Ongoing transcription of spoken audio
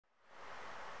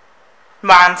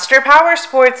Monster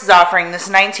Powersports is offering this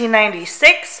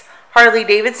 1996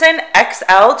 Harley-Davidson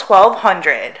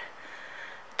XL1200.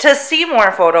 To see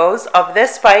more photos of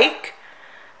this bike,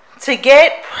 to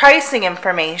get pricing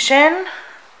information,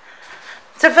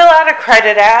 to fill out a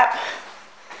credit app,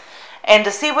 and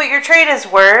to see what your trade is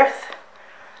worth,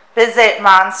 visit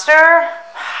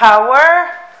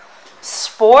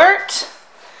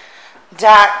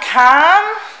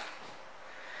monsterpowersport.com.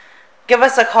 Give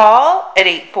us a call at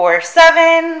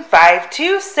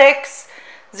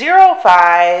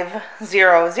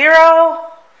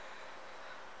 847-526-0500.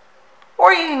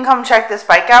 Or you can come check this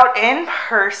bike out in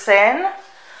person.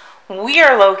 We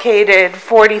are located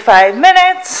 45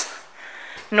 minutes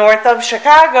north of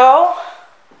Chicago.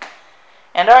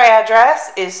 And our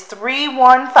address is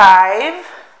 315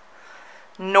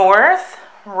 North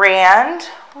Rand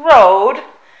Road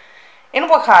in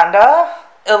Wauconda,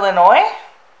 Illinois.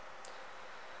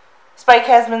 This bike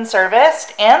has been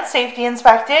serviced and safety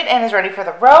inspected and is ready for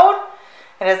the road.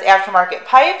 It has aftermarket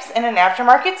pipes and an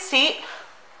aftermarket seat.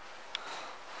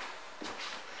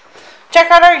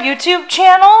 Check out our YouTube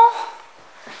channel.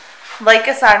 Like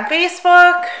us on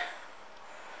Facebook.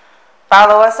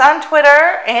 Follow us on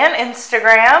Twitter and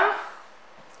Instagram.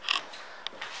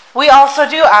 We also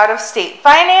do out-of-state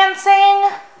financing.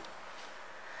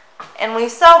 And we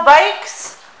sell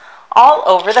bikes all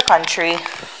over the country.